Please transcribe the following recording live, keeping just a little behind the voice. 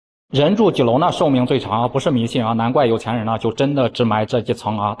人住几楼呢？寿命最长啊，不是迷信啊，难怪有钱人呢就真的只买这几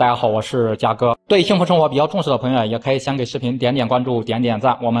层啊。大家好，我是嘉哥。对幸福生活比较重视的朋友，也可以先给视频点点关注、点点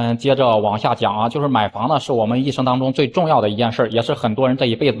赞。我们接着往下讲啊，就是买房呢是我们一生当中最重要的一件事，也是很多人这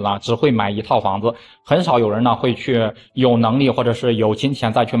一辈子呢只会买一套房子，很少有人呢会去有能力或者是有金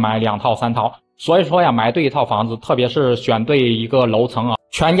钱再去买2套、3套。所以说呀，买对一套房子，特别是选对一个楼层啊，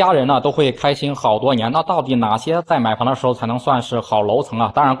全家人呢都会开心好多年。那到底哪些在买房的时候才能算是好楼层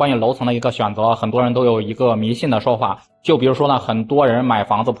啊？当然，关于楼层的一个选择，很多人都有一个迷信的说法。就比如说呢，很多人买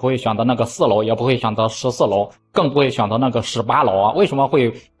房子不会选择那个4楼，也不会选择14楼，更不会选择那个18楼啊。为什么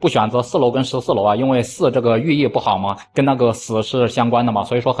会不选择4楼跟14楼啊？因为4这个寓意不好嘛，跟那个死是相关的嘛，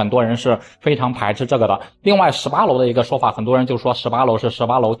所以说很多人是非常排斥这个的。另外18楼的一个说法，很多人就说18楼是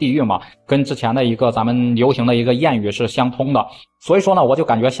18楼地狱嘛，跟之前的一个咱们流行的一个谚语是相通的。所以说呢，我就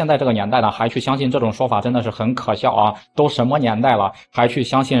感觉现在这个年代呢，还去相信这种说法真的是很可笑啊！都什么年代了，还去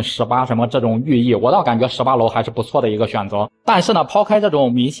相信18什么这种寓意？我倒感觉18楼还是不错的一个选择。但是呢，抛开这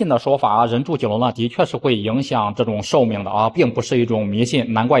种迷信的说法啊，人住几楼呢，的确是会影响这种寿命的啊，并不是一种迷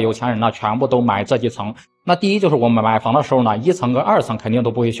信。难怪有钱人呢，全部都买这几层。那第一就是我们买房的时候呢，1层跟2层肯定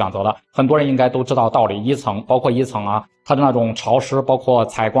都不会选择的。很多人应该都知道道理，1层包括1层啊，它的那种潮湿，包括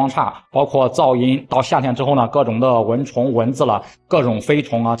采光差，包括噪音，到夏天之后呢，各种的蚊虫、蚊子了，各种飞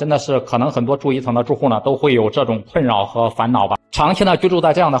虫啊，真的是可能很多住1层的住户呢都会有这种困扰和烦恼吧。长期呢居住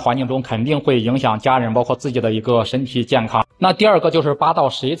在这样的环境中，肯定会影响家人包括自己的一个身体健康。那第二个就是8到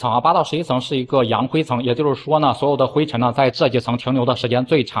11层啊，8到11层是一个阳灰层，也就是说呢，所有的灰尘呢在这几层停留的时间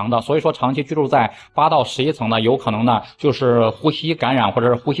最长的，所以说长期居住在8到11层呢，有可能呢就是呼吸感染或者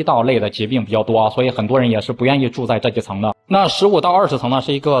是呼吸道类的疾病比较多啊，所以很多人也是不愿意住在这几层的。那15到20层呢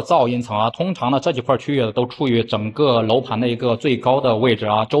是一个噪音层啊，通常呢这几块区域都处于整个楼盘的一个最高的位置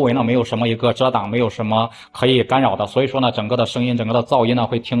啊，周围呢没有什么一个遮挡，没有什么可以干扰的，所以说呢整个的声音、整个的噪音呢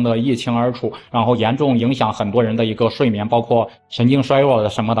会听得一清二楚，然后严重影响很多人的一个睡眠，包括神经衰弱的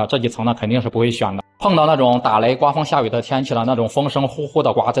什么的，这几层呢肯定是不会选的。碰到那种打雷、刮风、下雨的天气了，那种风声呼呼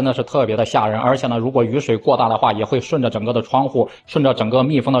的刮，真的是特别的吓人。而且呢，如果雨水过大的话，也会顺着整个的窗户，顺着整个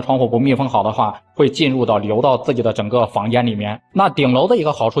密封的窗户不密封好的话，会进入到流到自己的整个房间里面。那顶楼的一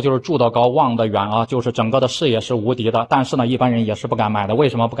个好处就是住得高、望得远啊，就是整个的视野是无敌的。但是呢，一般人也是不敢买的。为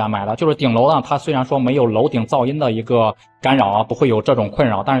什么不敢买呢？就是顶楼呢，它虽然说没有楼顶噪音的一个干扰啊，不会有这种困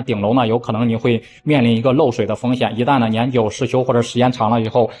扰，但是顶楼呢，有可能你会面临一个漏水的风险。一旦呢年久失修或者时间长了以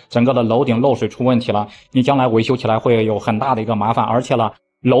后，整个的楼顶漏水出问题了，你将来维修起来会有很大的一个麻烦。而且呢，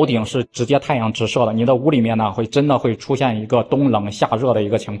楼顶是直接太阳直射的，你的屋里面呢真的会出现一个冬冷夏热的一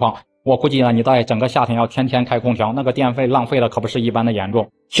个情况。我估计呢，你在整个夏天要天天开空调，那个电费浪费的可不是一般的严重。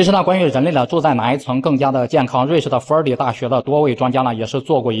其实呢，关于人类呢住在哪一层更加的健康，瑞士的福尔里大学的多位专家呢也是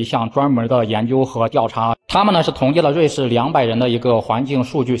做过一项专门的研究和调查。他们呢是统计了瑞士200人的一个环境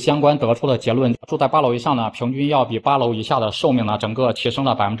数据，相关得出的结论，住在8楼以上呢，平均要比8楼以下的寿命呢整个提升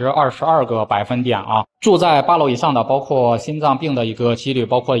了22个百分点啊。住在8楼以上的，包括心脏病的一个几率，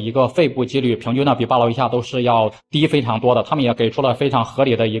包括一个肺部几率，平均呢比8楼以下都是要低非常多的。他们也给出了非常合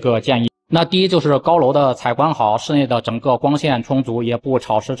理的一个建议。那第一就是高楼的采光好，室内的整个光线充足，也不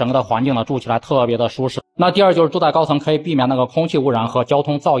潮湿，整个的环境呢住起来特别的舒适。那第二就是住在高层可以避免那个空气污染和交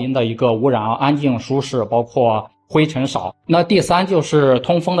通噪音的一个污染啊，安静舒适，包括灰尘少。那第3就是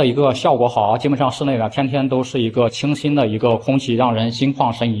通风的一个效果好，基本上室内呢天天都是一个清新的一个空气，让人心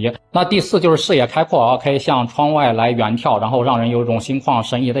旷神怡。那第4就是视野开阔啊，可以向窗外来远眺，然后让人有一种心旷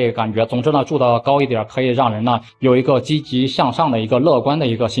神怡的一个感觉。总之呢，住得高一点可以让人呢有一个积极向上的一个乐观的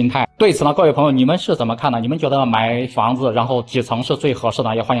一个心态。对此呢，各位朋友，你们是怎么看的？你们觉得买房子然后几层是最合适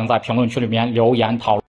的？也欢迎在评论区里面留言讨论。